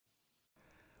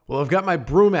Well, I've got my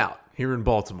broom out here in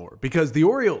Baltimore because the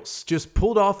Orioles just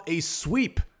pulled off a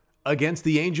sweep against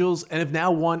the Angels and have now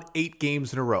won 8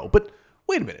 games in a row. But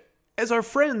wait a minute. As our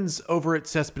friends over at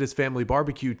Cespedes Family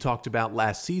Barbecue talked about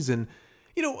last season,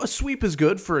 a sweep is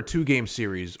good for a 2-game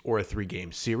series or a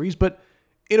 3-game series, but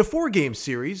in a 4-game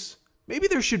series, maybe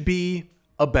there should be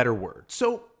a better word.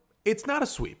 So it's not a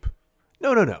sweep.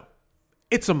 No.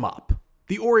 It's a mop.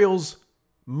 The Orioles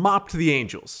mopped the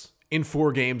Angels in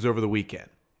 4 games over the weekend.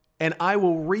 And I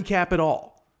will recap it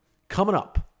all coming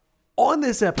up on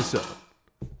this episode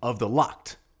of the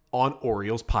Locked on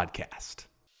Orioles podcast.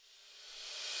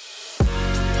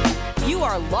 You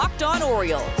are Locked on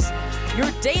Orioles, your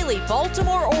daily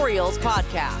Baltimore Orioles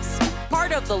podcast.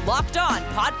 Part of the Locked on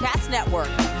Podcast Network,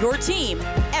 your team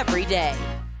every day.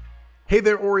 Hey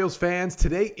there, Orioles fans.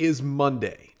 Today is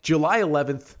Monday, July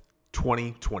 11th,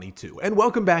 2022. And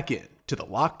welcome back in to the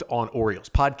Locked on Orioles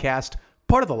podcast,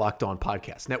 part of the Locked on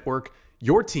Podcast Network,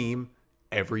 your team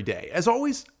every day. As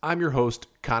always, I'm your host,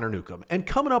 Connor Newcomb. And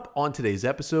coming up on today's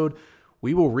episode,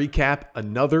 we will recap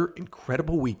another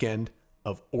incredible weekend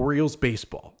of Orioles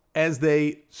baseball as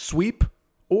they sweep,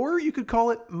 or you could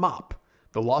call it mop,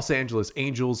 the Los Angeles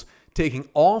Angels, taking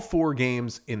all 4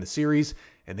 games in the series,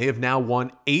 and they have now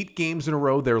won 8 games in a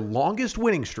row, their longest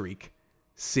winning streak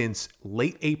since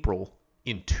late April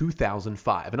in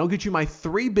 2005. And I'll get you my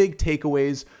 3 big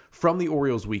takeaways from the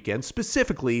Orioles weekend,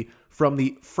 specifically from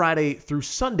the Friday through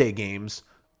Sunday games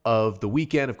of the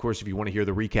weekend. Of course, if you want to hear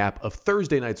the recap of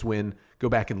Thursday night's win, go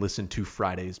back and listen to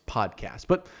Friday's podcast.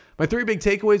 But my 3 big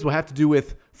takeaways will have to do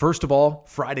with, first of all,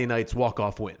 Friday night's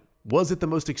walk-off win. Was it the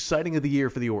most exciting of the year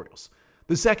for the Orioles?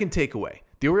 The second takeaway,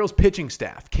 the Orioles pitching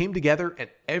staff came together and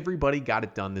everybody got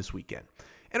it done this weekend.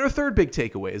 And our third big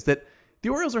takeaway is that the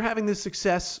Orioles are having this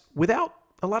success without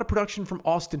a lot of production from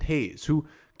Austin Hayes, who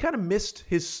kind of missed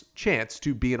his chance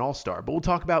to be an all-star. But we'll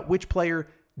talk about which player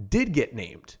did get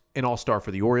named an all-star for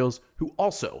the Orioles, who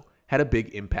also had a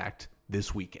big impact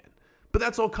this weekend. But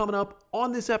that's all coming up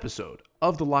on this episode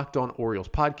of the Locked on Orioles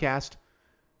podcast,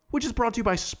 which is brought to you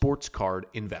by Sports Card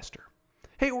Investor.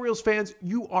 Hey, Orioles fans,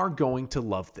 you are going to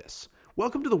love this.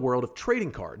 Welcome to the world of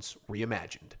trading cards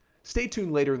reimagined. Stay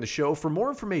tuned later in the show for more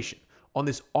information on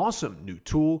this awesome new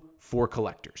tool for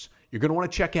collectors. You're going to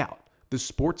want to check out the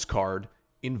Sports Card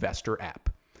Investor app.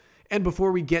 And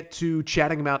before we get to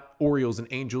chatting about Orioles and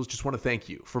Angels, just want to thank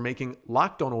you for making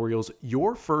Locked on Orioles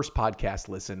your first podcast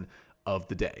listen of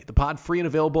the day. The pod free and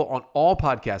available on all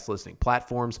podcast listening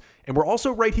platforms. And we're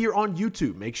also right here on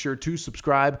YouTube. Make sure to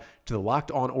subscribe to the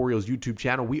Locked on Orioles YouTube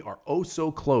channel. We are oh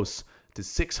so close to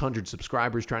 600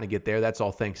 subscribers, trying to get there. That's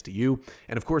all thanks to you.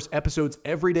 And of course, episodes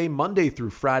every day, Monday through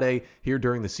Friday here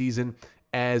during the season,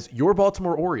 as your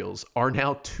Baltimore Orioles are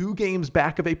now 2 games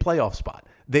back of a playoff spot.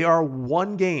 They are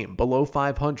 1 game below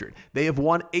 500. They have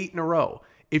won 8 in a row.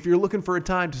 If you're looking for a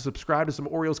time to subscribe to some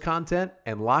Orioles content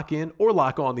and lock in or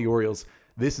lock on the Orioles,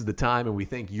 this is the time, and we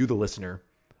thank you, the listener,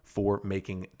 for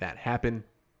making that happen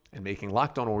and making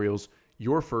Locked on Orioles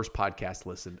your first podcast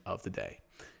listen of the day.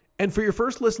 And for your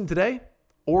first listen today,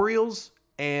 Orioles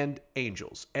and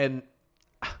Angels. And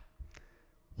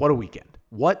what a weekend.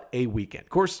 What a weekend. Of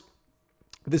course,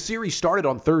 the series started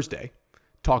on Thursday.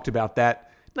 Talked about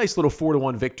that nice little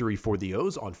 4-1 victory for the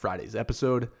O's on Friday's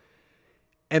episode.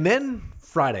 And then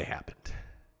Friday happened.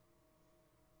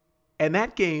 And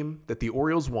that game that the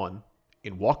Orioles won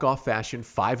in walk-off fashion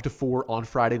 5-4 on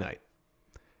Friday night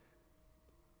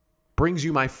brings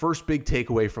you my first big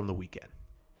takeaway from the weekend.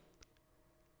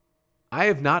 I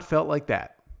have not felt like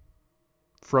that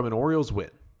from an Orioles win.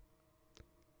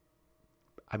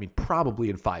 I mean, probably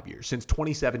in 5 years. Since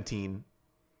 2017,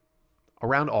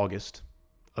 around August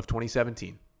of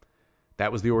 2017, that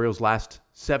was the Orioles' last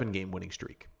 7-game winning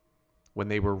streak when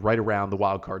they were right around the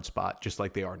wild card spot, just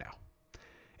like they are now.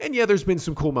 And yeah, there's been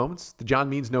some cool moments. The John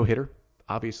Means no-hitter,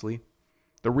 obviously.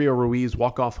 The Rio Ruiz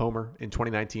walk-off homer in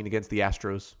 2019 against the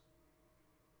Astros.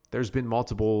 There's been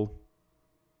multiple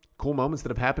cool moments that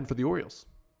have happened for the Orioles.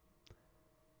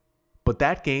 But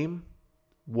that game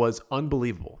was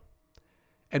unbelievable.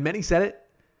 And many said it.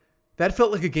 That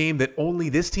felt like a game that only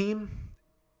this team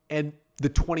and the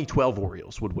 2012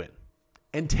 Orioles would win.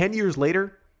 And 10 years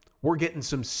later, we're getting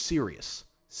some serious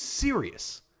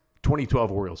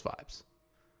 2012 Orioles vibes.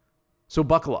 So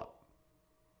buckle up.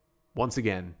 Once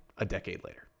again, a decade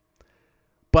later.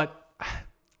 But,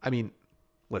 I mean,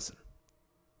 listen.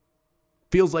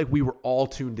 Feels like we were all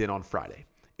tuned in on Friday.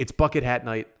 It's bucket hat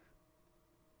night.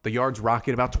 The Yards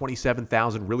rocket, about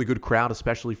 27,000. Really good crowd,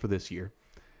 especially for this year.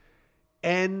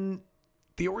 And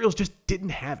the Orioles just didn't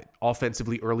have it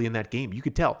offensively early in that game. You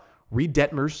could tell. Reed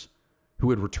Detmers, who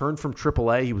had returned from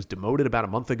AAA. He was demoted about a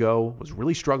month ago, was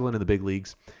really struggling in the big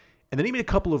leagues. And then he made a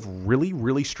couple of really,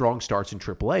 really strong starts in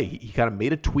AAA. He kind of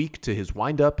made a tweak to his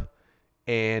windup,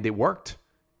 and it worked.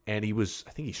 And I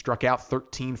think he struck out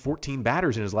 13, 14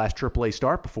 batters in his last AAA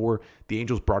start before the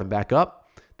Angels brought him back up.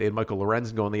 They had Michael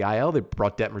Lorenzen go on the IL. They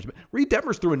brought Detmers. Reed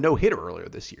Detmers threw a no-hitter earlier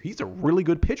this year. He's a really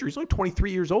good pitcher. He's only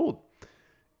 23 years old.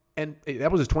 And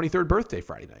that was his 23rd birthday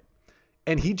Friday night.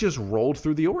 And he just rolled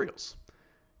through the Orioles.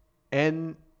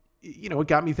 And, it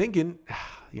got me thinking,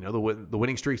 the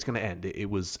winning streak's going to end. It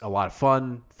was a lot of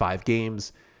fun, 5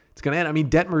 games. It's going to end. I mean,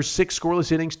 Detmers, 6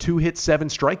 scoreless innings, 2 hits, 7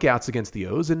 strikeouts against the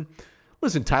O's. And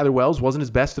listen, Tyler Wells wasn't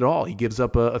his best at all. He gives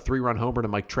up a 3-run homer to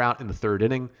Mike Trout in the 3rd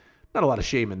inning. Not a lot of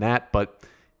shame in that, but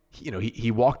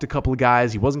he walked a couple of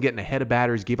guys. He wasn't getting ahead of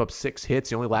batters. He gave up 6 hits.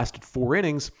 He only lasted 4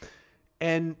 innings.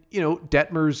 And,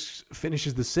 Detmers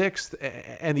finishes the 6th,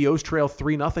 and the O's trail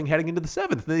 3-0 heading into the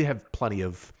 7th. They have plenty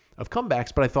of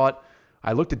comebacks, but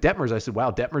I looked at Detmers. I said, wow,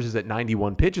 Detmers is at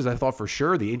 91 pitches. I thought for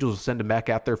sure the Angels will send him back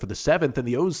out there for the 7th, and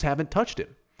the O's haven't touched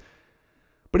him.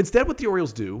 But instead what the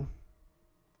Orioles do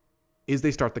is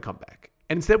they start the comeback.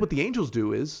 And instead what the Angels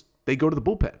do is they go to the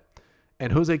bullpen.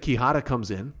 And Jose Quijada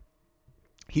comes in.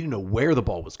 He didn't know where the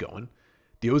ball was going.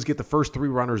 The O's get the first 3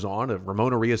 runners on. A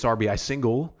Ramon Arias RBI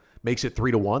single makes it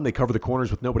 3-1. They cover the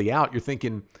corners with nobody out. You're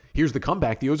thinking, here's the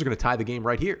comeback. The O's are going to tie the game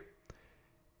right here.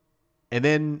 And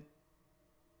then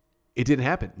it didn't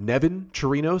happen. Nevin,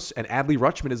 Chirinos, and Adley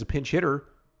Rutschman as a pinch hitter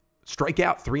strike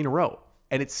out 3 in a row.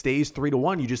 And it stays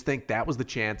 3-1. You just think that was the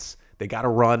chance. They got a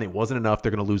run. It wasn't enough.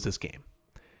 They're going to lose this game.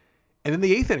 And then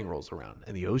the 8th inning rolls around,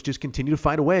 and the O's just continue to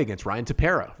find a way against Ryan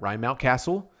Tepera. Ryan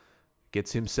Mountcastle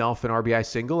gets himself an RBI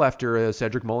single after a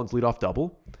Cedric Mullins leadoff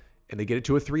double, and they get it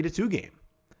to a 3-2 game.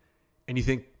 And you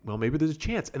think, well, maybe there's a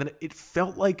chance. And then it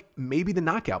felt like maybe the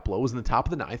knockout blow was in the top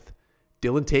of the 9th.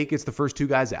 Dylan Tate gets the first 2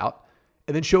 guys out.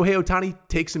 And then Shohei Ohtani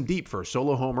takes him deep for a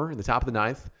solo homer in the top of the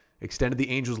 9th, extended the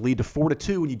Angels' lead to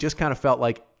 4-2, and you just kind of felt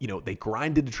like, they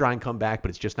grinded to try and come back, but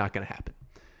it's just not going to happen.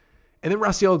 And then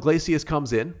Raisel Iglesias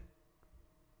comes in,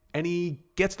 and he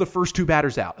gets the first 2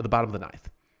 batters out at the bottom of the 9th.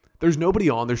 There's nobody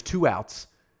on. There's 2 outs.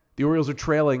 The Orioles are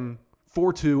trailing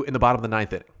 4-2 in the bottom of the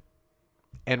 9th inning.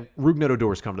 And Rougned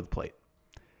Odor's come to the plate.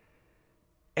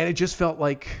 And it just felt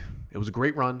like it was a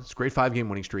great run. It's a great 5-game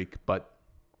winning streak, but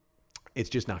it's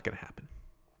just not going to happen.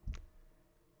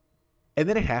 And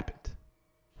then it happened.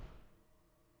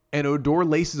 And Odor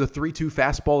laces a 3-2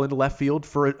 fastball into left field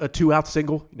for a 2-out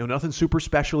single. Nothing super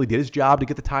special. He did his job to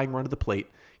get the tying run to the plate.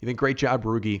 You think, great job,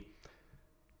 Rugi.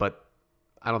 But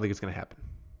I don't think it's going to happen.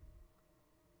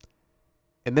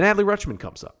 And then Adley Rutschman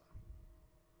comes up.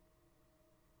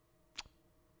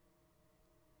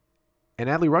 And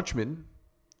Adley Rutschman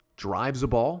drives a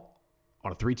ball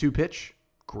on a 3-2 pitch.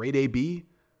 Great AB.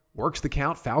 Works the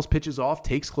count. Fouls pitches off.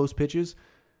 Takes close pitches.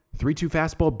 3-2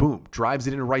 fastball. Boom. Drives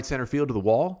it into right center field to the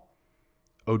wall.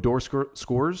 Odor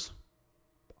scores.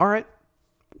 All right.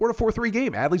 We're in a 4-3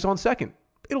 game. Adley's on second.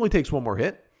 It only takes one more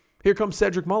hit. Here comes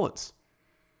Cedric Mullins.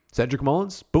 Cedric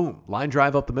Mullins. Boom. Line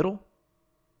drive up the middle.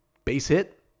 Base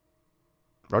hit.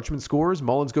 Rutschman scores.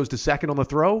 Mullins goes to second on the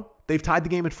throw. They've tied the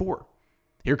game at 4.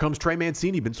 Here comes Trey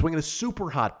Mancini. Been swinging a super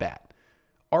hot bat.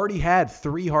 Already had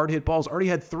 3 hard hit balls. Already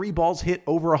had 3 balls hit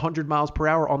over 100 miles per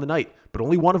hour on the night. But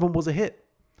only one of them was a hit.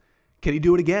 Can he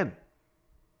do it again?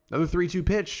 Another 3-2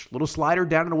 pitch. Little slider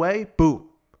down and away. Boom.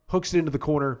 Hooks it into the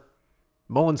corner.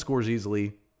 Mullins scores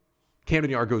easily.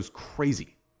 Camden Yards goes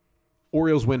crazy.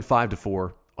 Orioles win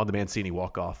 5-4 on the Mancini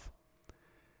walk-off.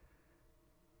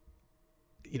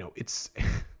 It's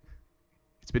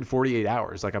been 48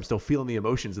 hours. I'm still feeling the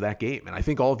emotions of that game. And I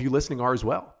think all of you listening are as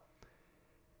well.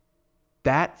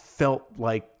 That felt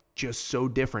like just so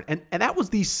different. And that was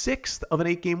the 6th of an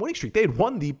 8-game winning streak. They had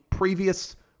won the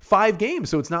previous 5 games.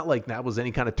 So it's not like that was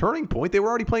any kind of turning point. They were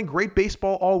already playing great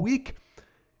baseball all week.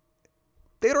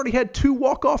 They had already had 2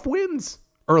 walk-off wins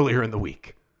earlier in the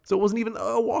week. So it wasn't even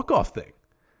a walk-off thing.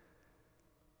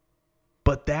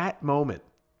 But that moment,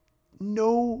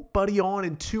 nobody on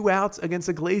and 2 outs against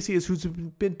Iglesias, who's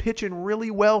been pitching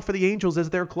really well for the Angels as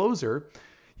their closer.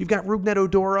 You've got Rougned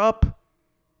Odor up,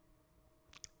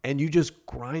 and you just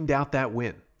grind out that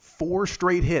win. 4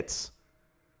 straight hits.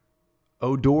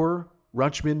 Odor,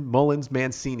 Rutschman, Mullins,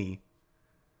 Mancini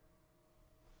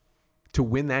to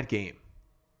win that game.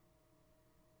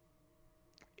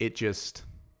 It just,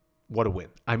 what a win.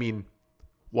 I mean,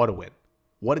 what a win.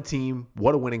 What a team.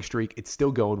 What a winning streak. It's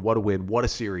still going. What a win. What a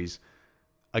series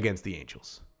against the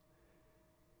Angels.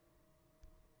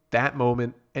 That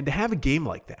moment, and to have a game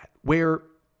like that where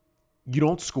you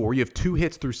don't score, you have 2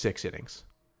 hits through 6 innings.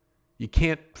 You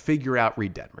can't figure out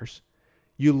Reed Detmers.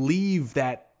 You leave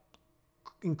that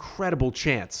incredible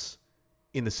chance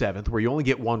in the 7th where you only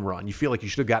get 1 run. You feel like you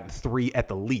should have gotten 3 at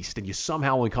the least, and you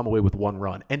somehow only come away with 1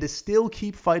 run. And to still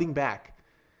keep fighting back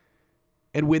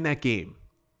and win that game,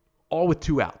 all with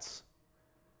 2 outs.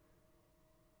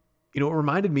 It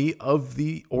reminded me of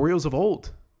the Orioles of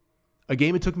old. A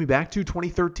game it took me back to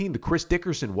 2013, the Chris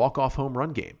Dickerson walk-off home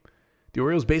run game. The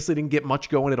Orioles basically didn't get much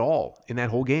going at all in that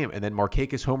whole game. And then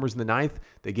Markakis homers in the 9th.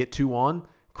 They get 2 on.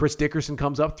 Chris Dickerson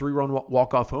comes up, 3-run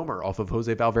walk-off homer off of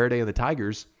Jose Valverde and the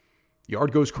Tigers.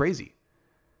 Yard goes crazy.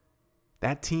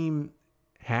 That team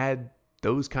had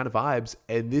those kind of vibes,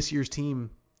 and this year's team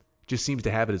just seems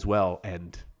to have it as well.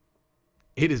 And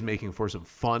it is making for some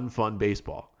fun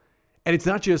baseball. And it's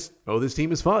not just, this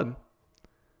team is fun.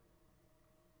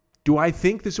 Do I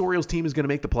think this Orioles team is going to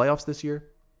make the playoffs this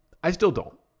year? I still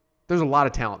don't. There's a lot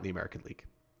of talent in the American League.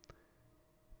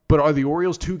 But are the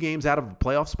Orioles 2 games out of a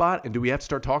playoff spot, and do we have to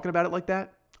start talking about it like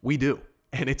that? We do.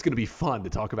 And it's going to be fun to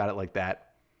talk about it like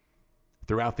that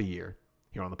throughout the year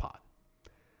here on the pod.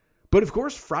 But of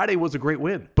course, Friday was a great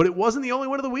win. But it wasn't the only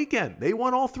one of the weekend. They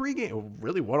won all 3 games,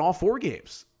 really won all 4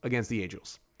 games against the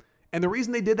Angels. And the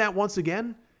reason they did that once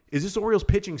again is this Orioles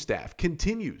pitching staff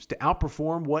continues to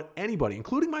outperform what anybody,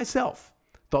 including myself,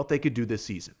 thought they could do this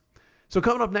season. So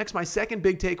coming up next, my second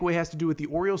big takeaway has to do with the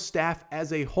Orioles staff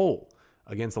as a whole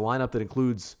against a lineup that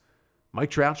includes Mike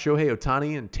Trout, Shohei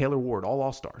Ohtani, and Taylor Ward, all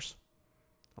All-Stars.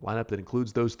 A lineup that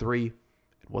includes those 3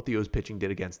 and what the O's pitching did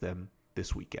against them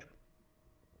this weekend.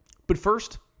 But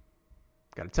first,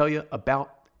 got to tell you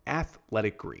about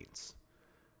Athletic Greens.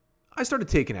 I started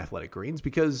taking Athletic Greens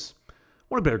because I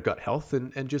wanted better gut health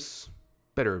and just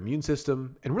better immune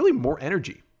system and really more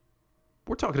energy.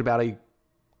 We're talking about a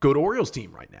good Orioles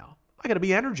team right now. I got to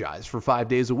be energized for 5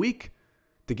 days a week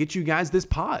to get you guys this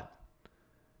pod.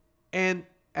 And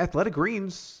Athletic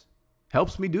Greens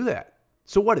helps me do that.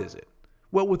 So what is it?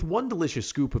 Well, with 1 delicious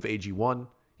scoop of AG1,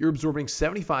 you're absorbing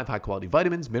 75 high-quality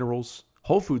vitamins, minerals,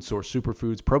 whole food source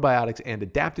superfoods, probiotics, and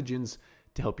adaptogens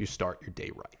to help you start your day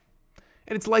right.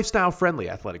 And it's lifestyle-friendly,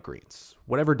 Athletic Greens.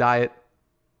 Whatever diet,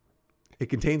 it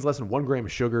contains less than 1 gram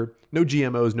of sugar, no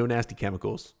GMOs, no nasty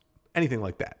chemicals, anything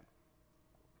like that.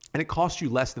 And it costs you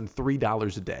less than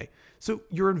 $3 a day. So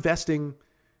you're investing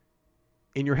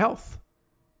in your health.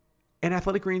 And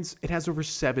Athletic Greens, it has over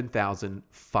 7,000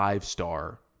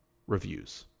 5-star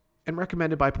reviews and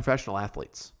recommended by professional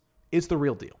athletes. It's the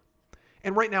real deal.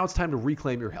 And right now it's time to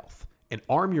reclaim your health and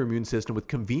arm your immune system with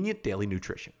convenient daily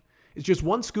nutrition. It's just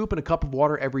 1 scoop and a cup of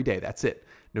water every day. That's it.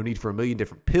 No need for a million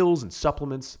different pills and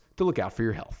supplements to look out for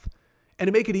your health. And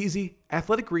to make it easy,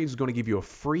 Athletic Greens is going to give you a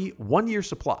free 1-year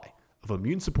supply of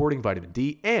immune-supporting vitamin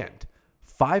D and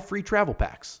 5 free travel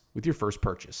packs with your first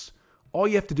purchase. All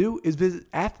you have to do is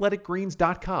visit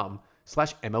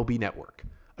athleticgreens.com/MLB Network.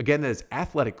 Again, that is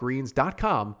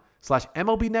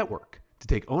athleticgreens.com/MLB Network to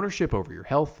take ownership over your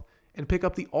health and pick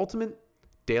up the ultimate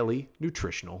daily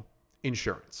nutritional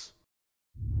insurance.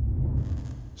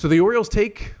 So the Orioles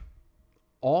take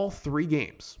all 3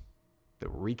 games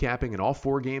that we're recapping and all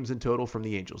 4 games in total from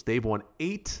the Angels. They've won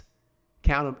 8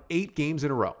 games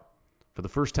in a row for the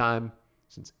first time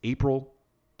since April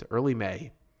to early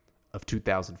May of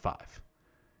 2005.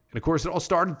 And of course, it all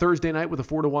started Thursday night with a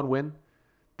 4-1 win.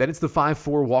 Then it's the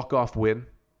 5-4 walk-off win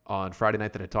on Friday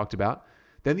night that I talked about.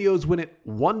 Then the O's win it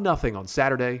 1-0 on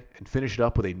Saturday and finish it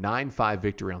up with a 9-5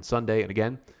 victory on Sunday. And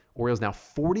again, Orioles now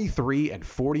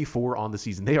 43-44 on the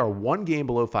season. They are 1 game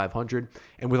below 500.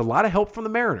 And with a lot of help from the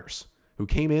Mariners, who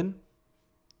came in,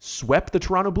 swept the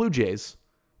Toronto Blue Jays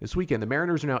this weekend. The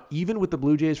Mariners are now even with the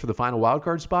Blue Jays for the final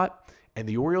wildcard spot. And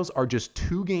the Orioles are just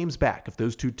 2 games back of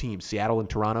those 2 teams, Seattle and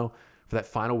Toronto, for that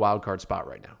final wildcard spot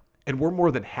right now. And we're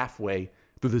more than halfway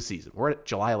through the season. We're at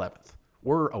July 11th.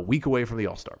 We're a week away from the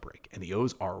All-Star break, and the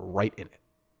O's are right in it.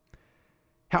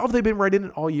 How have they been right in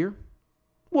it all year?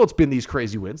 Well, it's been these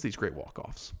crazy wins, these great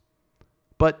walk-offs.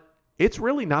 But it's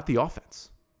really not the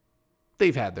offense.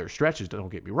 They've had their stretches, don't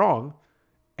get me wrong,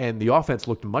 and the offense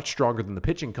looked much stronger than the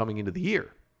pitching coming into the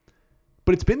year.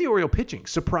 But it's been the Oriole pitching,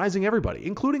 surprising everybody,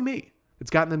 including me.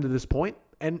 It's gotten them to this point,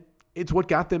 and it's what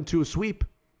got them to a sweep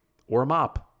or a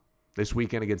mop this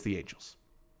weekend against the Angels.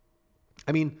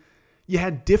 I mean, you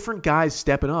had different guys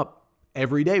stepping up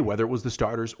every day, whether it was the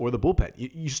starters or the bullpen.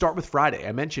 You start with Friday.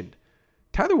 I mentioned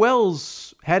Tyler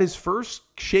Wells had his first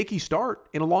shaky start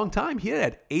in a long time. He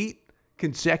had 8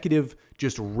 consecutive,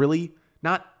 just really,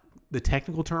 not the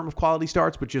technical term of quality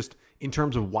starts, but just in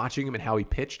terms of watching him and how he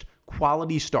pitched,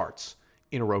 quality starts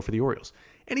in a row for the Orioles.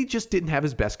 And he just didn't have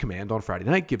his best command on Friday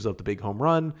night, gives up the big home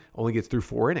run, only gets through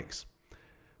 4 innings.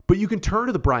 But you can turn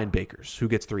to the Brian Bakers, who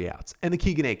gets 3 outs, and the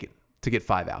Keegan Aiken to get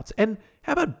 5 outs. And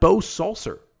how about Bo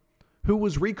Sulser, who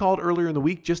was recalled earlier in the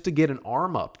week just to get an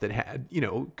arm up that had,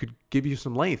 could give you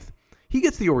some length. He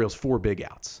gets the Orioles 4 big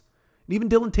outs. And even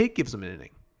Dylan Tate gives them an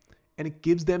inning. And it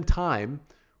gives them time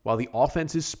while the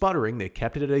offense is sputtering. They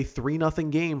kept it at a 3-0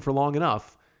 game for long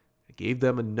enough. It gave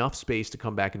them enough space to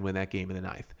come back and win that game in the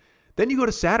 9th. Then you go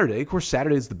to Saturday. Of course,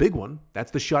 Saturday is the big one.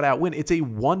 That's the shutout win. It's a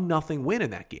 1-0 win in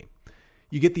that game.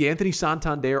 You get the Anthony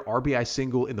Santander RBI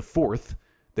single in the 4th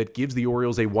that gives the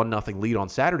Orioles a 1-0 lead on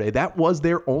Saturday. That was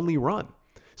their only run.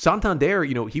 Santander,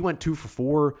 he went 2 for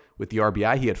 4 with the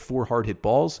RBI. He had 4 hard hit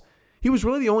balls. He was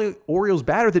really the only Orioles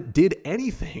batter that did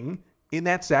anything in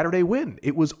that Saturday win.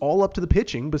 It was all up to the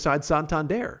pitching besides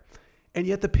Santander. And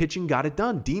yet the pitching got it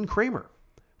done. Dean Kramer,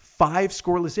 5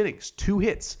 scoreless innings, 2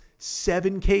 hits,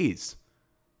 7 Ks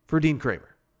for Dean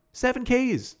Kramer. 7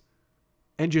 Ks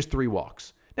and just 3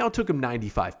 walks. Now, it took him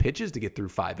 95 pitches to get through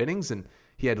 5 innings, and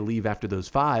he had to leave after those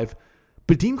 5.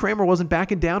 But Dean Kramer wasn't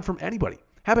backing down from anybody.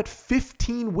 How about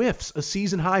 15 whiffs, a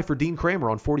season high for Dean Kramer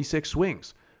on 46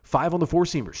 swings? 5 on the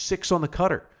 4-seamer, 6 on the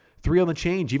cutter, 3 on the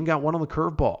change, even got 1 on the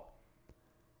curveball.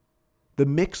 The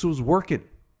mix was working.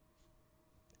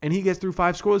 And he gets through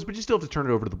 5 scoreless, but you still have to turn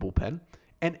it over to the bullpen.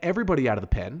 And everybody out of the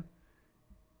pen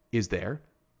is there.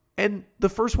 And the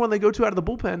first one they go to out of the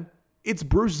bullpen, it's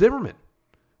Bruce Zimmerman,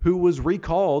 who was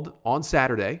recalled on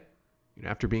Saturday,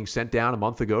 after being sent down a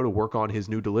month ago to work on his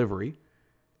new delivery.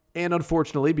 And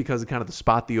unfortunately, because of kind of the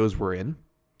spot the O's were in,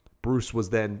 Bruce was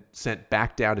then sent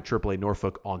back down to AAA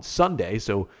Norfolk on Sunday,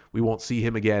 so we won't see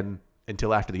him again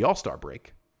until after the All-Star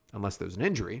break, unless there's an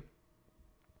injury.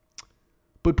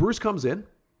 But Bruce comes in,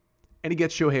 and he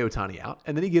gets Shohei Ohtani out,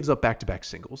 and then he gives up back-to-back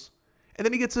singles. And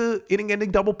then he gets an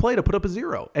inning-ending double play to put up a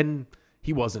 0. And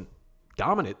he wasn't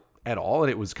dominant at all,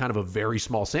 and it was kind of a very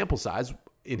small sample size.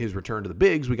 In his return to the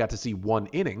bigs, we got to see 1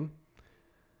 inning.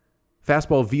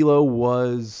 Fastball velo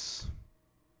was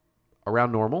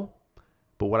around normal,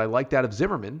 but what I liked out of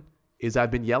Zimmerman is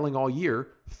I've been yelling all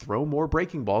year, throw more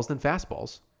breaking balls than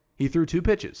fastballs. He threw 2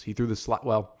 pitches. He threw he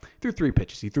threw 3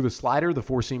 pitches. He threw the slider, the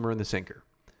 4-seamer, and the sinker.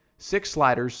 6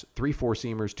 sliders, 3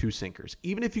 4-seamers, 2 sinkers.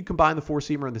 Even if you combine the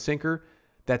 4-seamer and the sinker,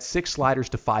 that's 6 sliders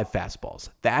to 5 fastballs.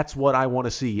 That's what I want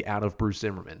to see out of Bruce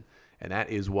Zimmerman. And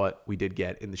that is what we did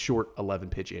get in the short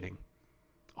 11-pitch inning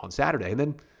on Saturday. And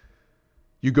then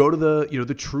you go to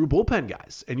the true bullpen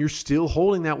guys, and you're still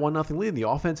holding that 1-0 lead, and the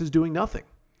offense is doing nothing.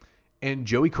 And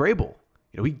Joey Crable,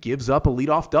 he gives up a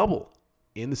leadoff double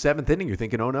in the 7th inning. You're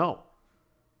thinking, oh no,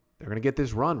 they're going to get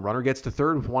this run. Runner gets to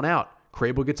third with 1 out.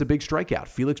 Crable gets a big strikeout.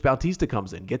 Felix Bautista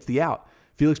comes in, gets the out.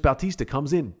 Felix Bautista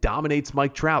comes in, dominates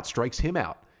Mike Trout, strikes him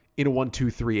out in a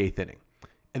 1-2-3 8th inning.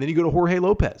 And then you go to Jorge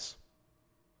Lopez.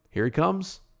 Here he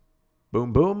comes.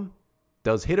 Boom, boom.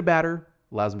 Does hit a batter.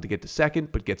 Allows him to get to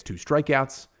second, but gets 2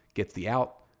 strikeouts. Gets the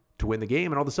out to win the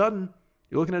game. And all of a sudden,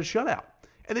 you're looking at a shutout.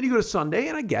 And then you go to Sunday,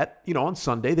 and I get, on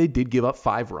Sunday, they did give up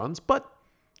 5 runs, but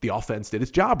the offense did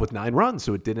its job with 9 runs,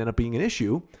 so it didn't end up being an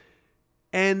issue.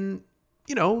 And,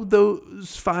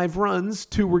 those 5 runs,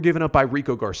 2 were given up by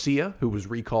Rico Garcia, who was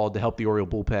recalled to help the Oriole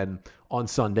bullpen on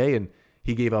Sunday, and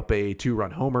he gave up a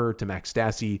 2-run homer to Max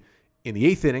Stassi in the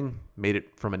 8th inning, made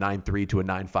it from a 9-3 to a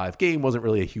 9-5 game. Wasn't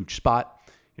really a huge spot.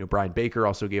 Brian Baker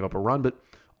also gave up a run, but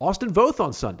Austin Voth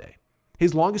on Sunday,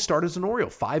 his longest start as an Oriole,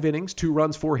 5 innings, 2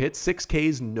 runs, 4 hits, 6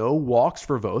 Ks, no walks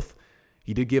for Voth.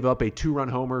 He did give up a 2-run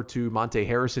homer to Monte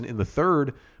Harrison in the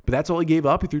 3rd, but that's all he gave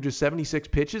up. He threw just 76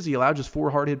 pitches. He allowed just 4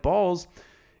 hard hit balls.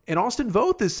 And Austin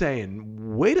Voth is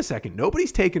saying, wait a second,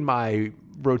 nobody's taken my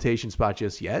rotation spot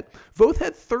just yet. Voth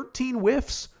had 13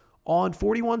 whiffs on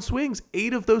 41 swings.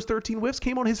 8 of those 13 whiffs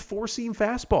came on his 4-seam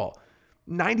fastball.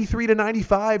 93 to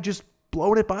 95, just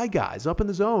blowing it by guys up in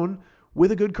the zone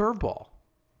with a good curveball.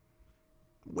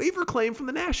 Waiver claim from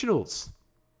the Nationals.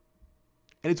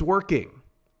 And it's working.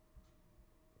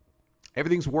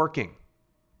 Everything's working.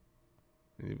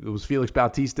 It was Felix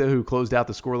Bautista who closed out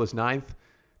the scoreless 9th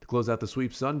to close out the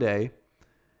sweep Sunday.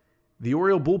 The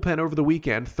Oriole bullpen over the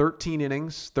weekend, 13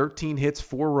 innings, 13 hits,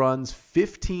 4 runs,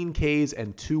 15 Ks,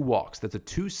 and 2 walks. That's a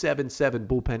 2.77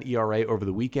 bullpen ERA over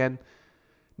the weekend.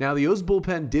 Now, the O's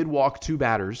bullpen did walk 2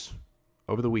 batters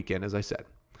over the weekend, as I said.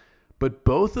 But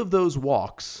both of those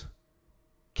walks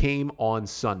came on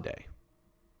Sunday.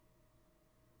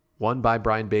 One by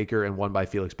Brian Baker and one by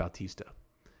Felix Bautista.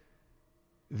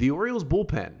 The Orioles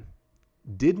bullpen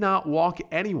did not walk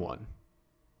anyone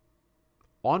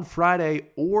on Friday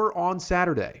or on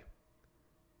Saturday.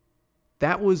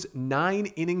 That was 9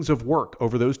 innings of work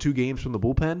over those 2 games from the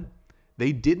bullpen.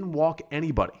 They didn't walk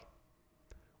anybody.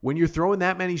 When you're throwing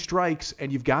that many strikes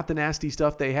and you've got the nasty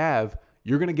stuff they have,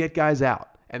 you're going to get guys out.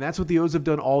 And that's what the O's have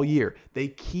done all year. They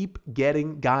keep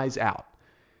getting guys out.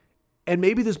 And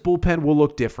maybe this bullpen will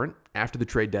look different after the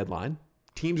trade deadline.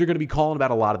 Teams are going to be calling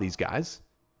about a lot of these guys.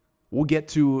 We'll get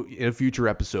to, in a future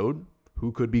episode,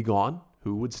 who could be gone,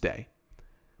 who would stay.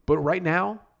 But right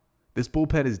now, this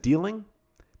bullpen is dealing.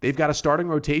 They've got a starting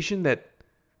rotation that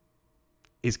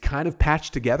is kind of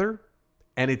patched together,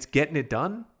 and it's getting it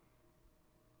done.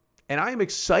 And I am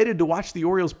excited to watch the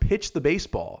Orioles pitch the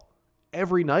baseball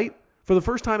every night for the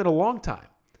first time in a long time.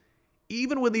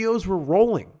 Even when the O's were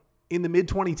rolling in the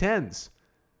mid-2010s,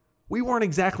 we weren't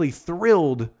exactly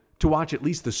thrilled to watch at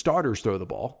least the starters throw the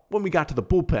ball. When we got to the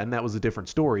bullpen, that was a different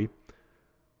story.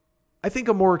 I think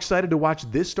I'm more excited to watch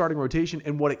this starting rotation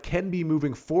and what it can be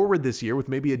moving forward this year with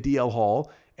maybe a DL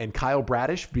Hall and Kyle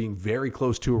Bradish being very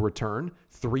close to a return.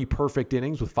 3 perfect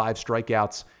innings with 5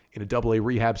 strikeouts in a AA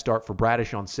rehab start for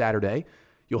Bradish on Saturday.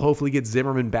 You'll hopefully get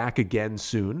Zimmerman back again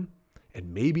soon.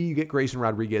 And maybe you get Grayson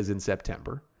Rodriguez in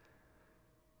September.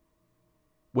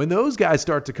 When those guys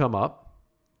start to come up,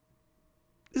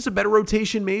 this is a better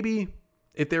rotation maybe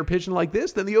if they're pitching like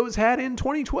this than the O's had in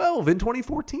 2012, in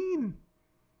 2014.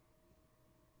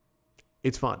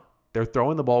 It's fun. They're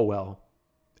throwing the ball well,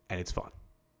 and it's fun.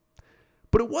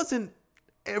 But it wasn't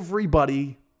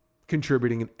everybody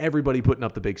contributing and everybody putting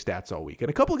up the big stats all week. And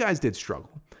a couple of guys did struggle.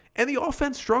 And the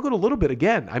offense struggled a little bit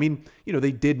again. I mean,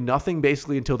 they did nothing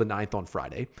basically until the 9th on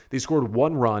Friday. They scored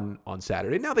 1 run on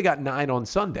Saturday. Now they got 9 on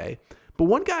Sunday. But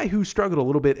one guy who struggled a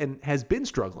little bit and has been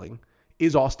struggling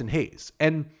is Austin Hays.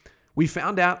 And we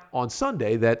found out on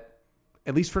Sunday that,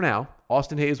 at least for now,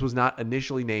 Austin Hays was not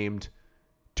initially named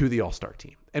to the All-Star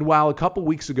team. And while a couple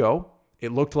weeks ago,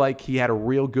 it looked like he had a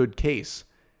real good case,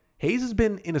 Hays has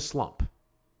been in a slump.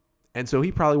 And so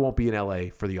he probably won't be in LA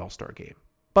for the All-Star game.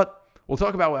 But we'll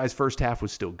talk about why his first half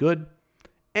was still good.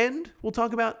 And we'll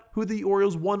talk about who the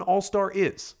Orioles' one All-Star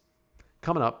is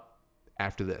coming up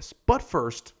after this. But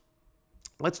first,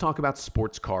 let's talk about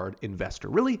Sports Card Investor.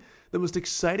 Really, the most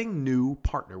exciting new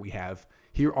partner we have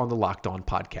here on the Locked On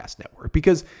Podcast Network.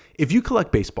 Because if you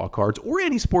collect baseball cards or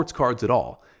any sports cards at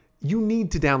all, you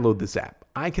need to download this app.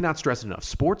 I cannot stress it enough.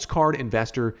 Sports Card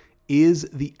Investor is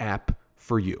the app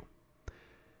for you.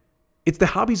 It's the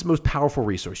hobby's most powerful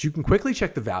resource. You can quickly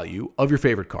check the value of your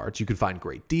favorite cards. You can find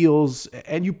great deals,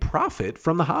 and you profit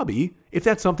from the hobby if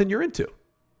that's something you're into.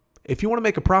 If you want to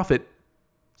make a profit,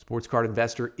 Sports Card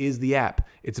Investor is the app.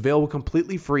 It's available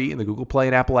completely free in the Google Play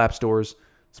and Apple App Stores.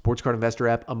 Sports Card Investor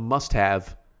app, a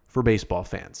must-have for baseball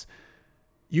fans.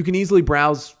 You can easily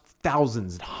browse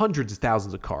thousands and hundreds of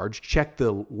thousands of cards. Check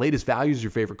the latest values of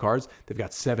your favorite cards. They've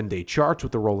got 7-day charts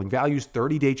with the rolling values,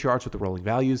 30-day charts with the rolling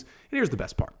values. And here's the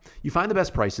best part. You find the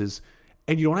best prices,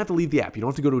 and you don't have to leave the app. You don't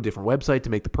have to go to a different website to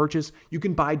make the purchase. You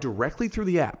can buy directly through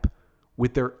the app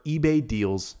with their eBay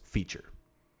Deals feature.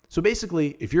 So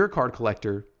basically, if you're a card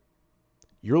collector,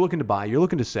 you're looking to buy, you're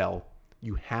looking to sell,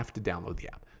 you have to download the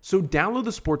app. So download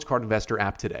the Sports Card Investor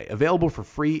app today, available for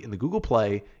free in the Google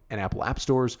Play and Apple App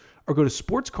Stores, or go to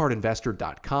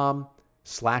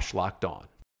sportscardinvestor.com/lockedon.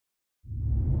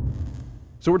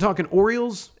 So we're talking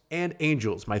Orioles and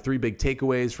Angels, my 3 big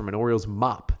takeaways from an Orioles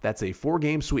mop. That's a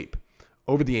 4-game sweep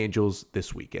over the Angels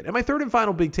this weekend. And my third and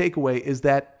final big takeaway is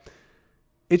that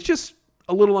it's just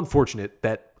a little unfortunate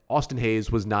that Austin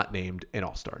Hays was not named an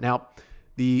All-Star. Now,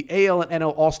 the AL and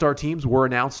NL All-Star teams were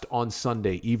announced on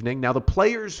Sunday evening. Now, the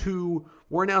players who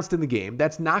were announced in the game,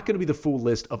 that's not going to be the full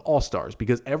list of All-Stars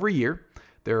because every year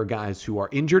there are guys who are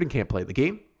injured and can't play the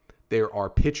game. There are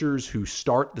pitchers who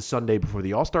start the Sunday before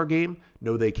the All-Star game,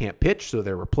 know they can't pitch, so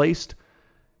they're replaced.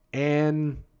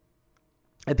 And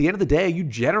at the end of the day, you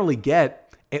generally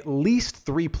get at least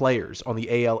 3 players on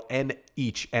the AL and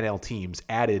each NL teams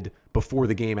added before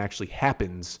the game actually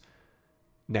happens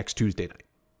next Tuesday night.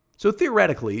 So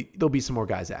theoretically, there'll be some more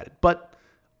guys added. But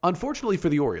unfortunately for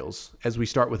the Orioles, as we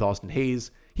start with Austin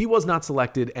Hays, he was not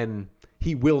selected, and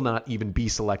he will not even be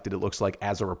selected, it looks like,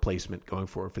 as a replacement going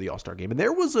forward for the All-Star game. And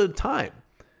there was a time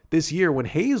this year when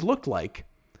Hays looked like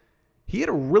he had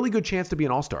a really good chance to be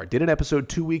an All-Star. I did an episode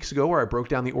 2 weeks ago where I broke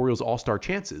down the Orioles' All-Star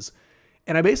chances.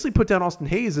 And I basically put down Austin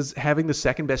Hays as having the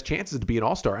second best chances to be an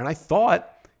All-Star. And I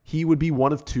thought he would be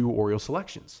one of 2 Orioles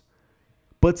selections.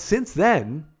 But since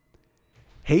then,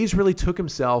 Hays really took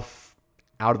himself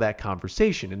out of that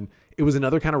conversation. And it was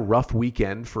another kind of rough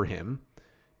weekend for him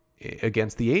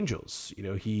against the Angels. You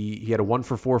know, he had a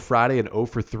 1-for-4 Friday and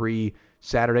 0-for-3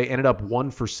 Saturday, ended up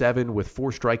 1-for-7 with 4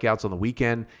 strikeouts on the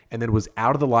weekend, and then was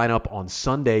out of the lineup on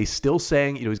Sunday, still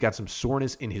saying, he's got some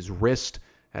soreness in his wrist,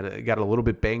 got a little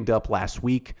bit banged up last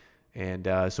week, and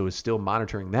so is still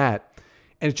monitoring that.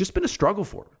 And it's just been a struggle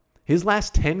for him. His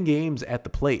last 10 games at the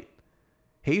plate,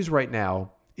 Hays right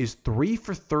now is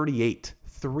 3-for-38.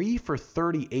 3 for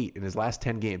 38 in his last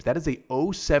 10 games. That is a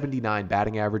 .079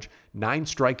 batting average, 9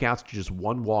 strikeouts to just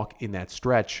 1 walk in that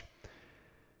stretch.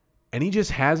 And he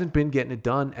just hasn't been getting it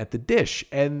done at the dish.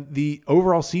 And the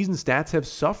overall season stats have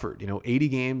suffered. 80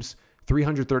 games,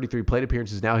 333 plate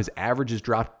appearances. Now his average has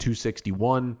dropped to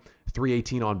 261,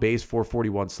 318 on base,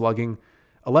 441 slugging.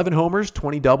 11 homers,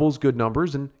 20 doubles, good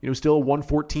numbers, and still a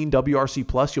 114 WRC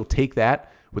plus. You'll take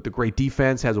that with the great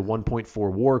defense. Has a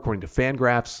 1.4 WAR according to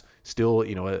Fangraphs. Still,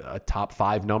 a top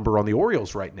 5 number on the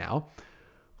Orioles right now.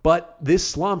 But this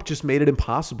slump just made it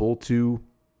impossible to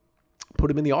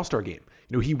put him in the All-Star game.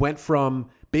 He went from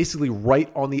basically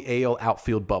right on the AL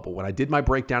outfield bubble. When I did my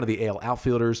breakdown of the AL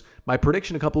outfielders, my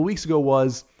prediction a couple of weeks ago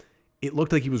was it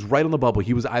looked like he was right on the bubble.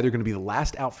 He was either going to be the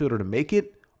last outfielder to make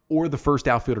it or the first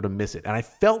outfielder to miss it. And I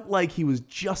felt like he was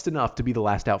just enough to be the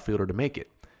last outfielder to make it.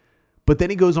 But then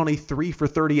he goes on a 3 for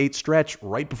 38 stretch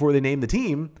right before they name the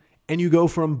team, and you go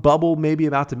from bubble, maybe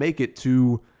about to make it,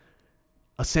 to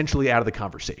essentially out of the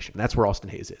conversation. That's where Austin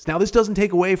Hays is. Now, this doesn't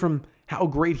take away from how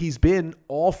great he's been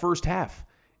all first half.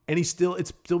 And it's still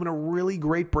been a really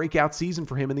great breakout season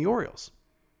for him in the Orioles.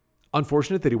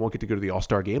 Unfortunate that he won't get to go to the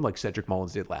All-Star game like Cedric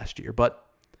Mullins did last year, but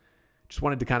just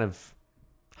wanted to kind of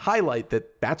highlight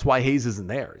that's why Hays isn't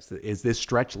there, is this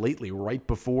stretch lately right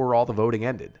before all the voting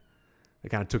ended. They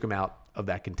kind of took him out of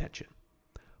that contention.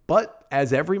 But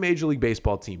as every Major League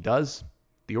Baseball team does,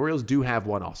 the Orioles do have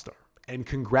one All-Star. And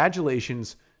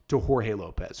congratulations to Jorge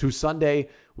Lopez, who Sunday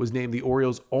was named the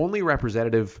Orioles' only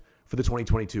representative for the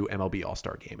 2022 MLB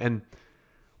All-Star Game. And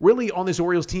really on this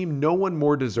Orioles team, no one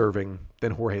more deserving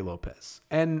than Jorge Lopez.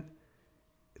 And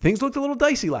things looked a little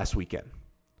dicey last weekend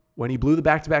when he blew the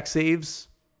back-to-back saves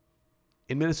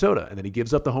in Minnesota, and then he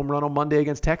gives up the home run on Monday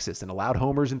against Texas and allowed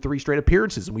homers in 3 straight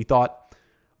appearances. And we thought,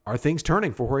 are things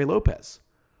turning for Jorge Lopez?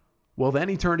 Well, then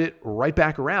he turned it right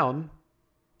back around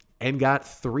and got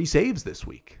 3 saves this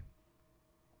week.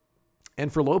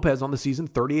 And for Lopez on the season,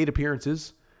 38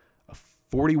 appearances,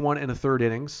 41 1/3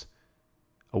 innings,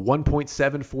 a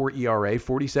 1.74 ERA,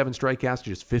 47 strikeouts,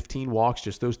 just 15 walks,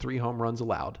 just those 3 home runs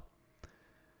allowed.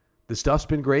 The stuff's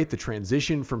been great. The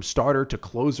transition from starter to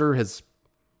closer has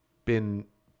been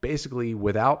basically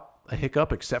without a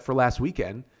hiccup except for last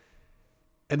weekend.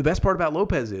 And the best part about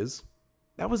Lopez is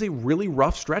that was a really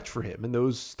rough stretch for him in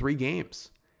those 3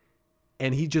 games.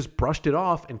 And he just brushed it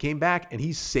off and came back, and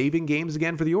he's saving games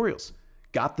again for the Orioles.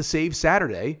 Got the save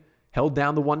Saturday, held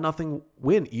down the 1-0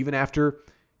 win, even after,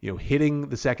 hitting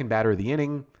the second batter of the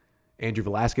inning. Andrew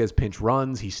Velasquez pinch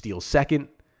runs. He steals second.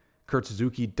 Kurt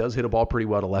Suzuki does hit a ball pretty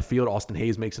well to left field. Austin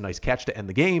Hays makes a nice catch to end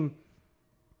the game.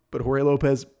 But Jorge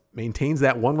Lopez maintains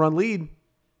that 1-run lead,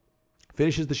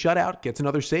 finishes the shutout, gets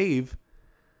another save,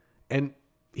 and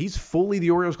he's fully the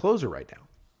Orioles closer right now.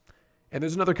 And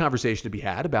there's another conversation to be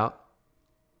had about,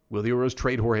 will the Orioles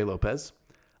trade Jorge Lopez?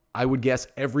 I would guess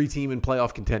every team in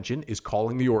playoff contention is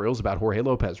calling the Orioles about Jorge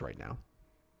Lopez right now.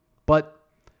 But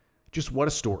just what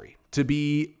a story. To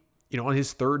be, on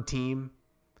his 3rd team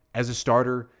as a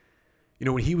starter.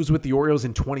 When he was with the Orioles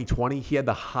in 2020, he had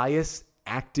the highest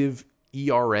active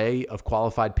ERA of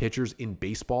qualified pitchers in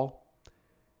baseball.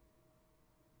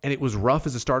 And it was rough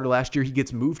as a starter last year. He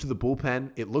gets moved to the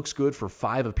bullpen. It looks good for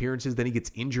 5 appearances. Then he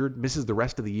gets injured, misses the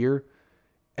rest of the year.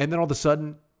 And then all of a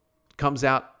sudden comes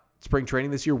out spring training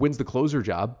this year, wins the closer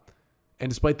job. And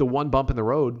despite the 1 bump in the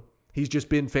road, he's just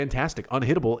been fantastic,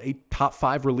 unhittable, a top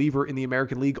 5 reliever in the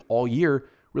American League all year,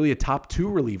 really a top 2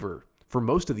 reliever for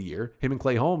most of the year, him and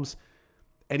Clay Holmes.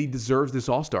 And he deserves this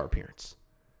All-Star appearance.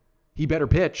 He better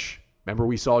pitch. Remember,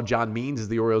 we saw John Means as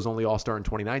the Orioles' only All-Star in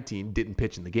 2019, didn't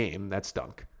pitch in the game. That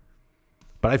stunk.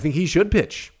 But I think he should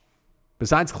pitch.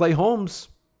 Besides Clay Holmes,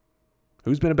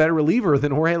 who's been a better reliever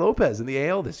than Jorge Lopez in the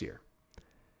AL this year?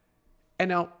 And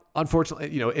now,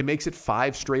 unfortunately, it makes it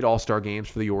 5 straight All-Star games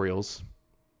for the Orioles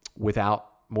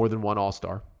without more than 1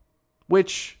 All-Star,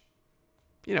 which,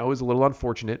 is a little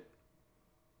unfortunate.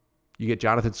 You get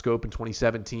Jonathan Scope in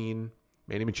 2017,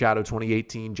 Manny Machado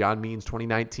 2018, John Means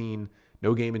 2019,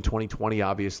 no game in 2020,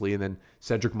 obviously, and then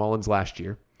Cedric Mullins last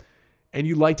year. And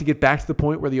you'd like to get back to the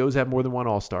point where the O's have more than 1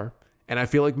 All-Star. And I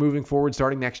feel like moving forward,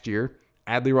 starting next year,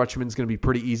 Adley Rutschman's going to be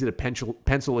pretty easy to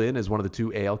pencil in as one of the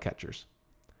 2 AL catchers.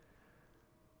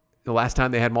 The last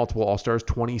time they had multiple All-Stars,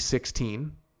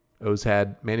 2016. O's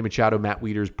had Manny Machado, Matt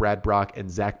Wieters, Brad Brock, and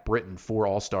Zach Britton, 4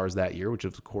 All-Stars that year, which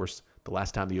was, of course, the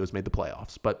last time the O's made the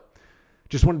playoffs. But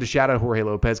just wanted to shout out Jorge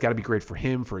Lopez. Got to be great for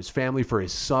him, for his family, for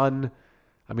his son.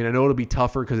 I mean, I know it'll be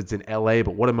tougher because it's in LA,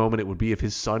 but what a moment it would be if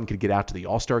his son could get out to the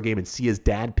All-Star game and see his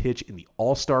dad pitch in the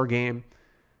All-Star game.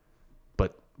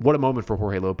 But what a moment for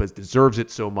Jorge Lopez. Deserves it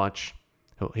so much.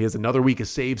 He has another week of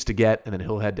saves to get, and then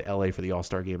he'll head to LA for the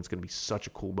All-Star game. It's going to be such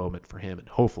a cool moment for him, and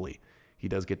hopefully he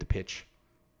does get to pitch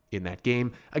in that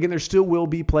game. Again, there still will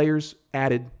be players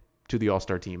added to the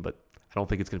All-Star team, but I don't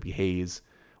think it's going to be Hayes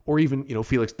or even, the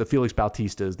Felix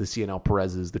Bautistas, the CNL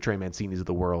Perez's, the Trey Mancinis of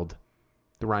the world,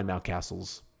 the Ryan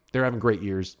Mountcastles. They're having great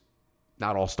years.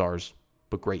 Not all-stars,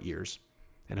 but great years.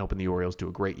 And helping the Orioles do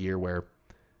a great year where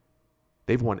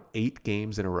they've won 8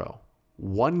 games in a row.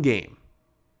 One game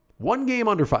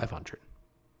under 500.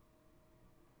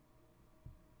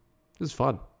 This is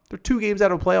fun. They're 2 games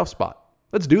out of a playoff spot.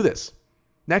 Let's do this.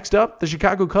 Next up, the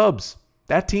Chicago Cubs.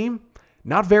 That team,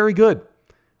 not very good.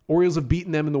 Orioles have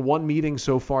beaten them in the one meeting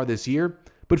so far this year.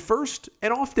 But first,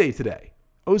 an off day today.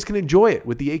 O's can enjoy it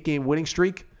with the 8-game winning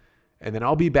streak. And then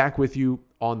I'll be back with you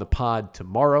on the pod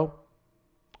tomorrow.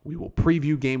 We will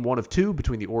preview game 1 of 2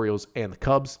 between the Orioles and the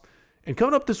Cubs. And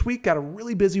coming up this week, got a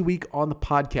really busy week on the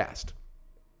podcast.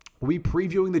 We'll be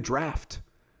previewing the draft.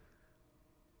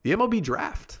 The MLB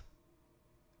draft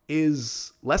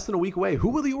is less than a week away. Who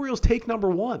will the Orioles take number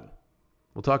 1?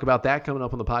 We'll talk about that coming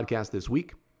up on the podcast this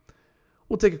week.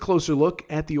 We'll take a closer look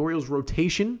at the Orioles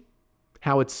rotation,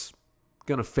 how it's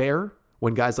going to fare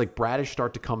when guys like Bradish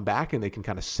start to come back and they can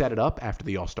kind of set it up after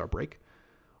the All-Star break.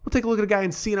 We'll take a look at a guy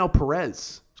in CNL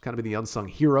Perez, who's kind of been the unsung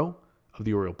hero of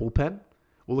the Oriole bullpen.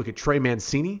 We'll look at Trey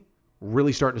Mancini,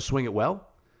 really starting to swing it well,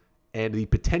 and the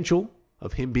potential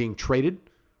of him being traded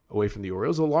away from the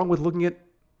Orioles, along with looking at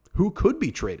who could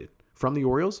be traded from the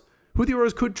Orioles, who the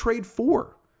Orioles could trade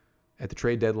for at the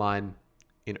trade deadline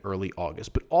in early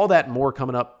August. But all that and more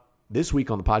coming up this week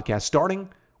on the podcast, starting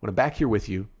when I'm back here with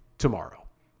you tomorrow.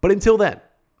 But until then,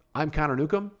 I'm Connor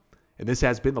Newcomb, and this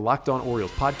has been the Locked On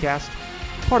Orioles podcast,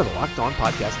 part of the Locked On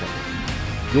Podcast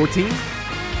Network. Your team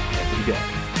every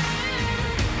day.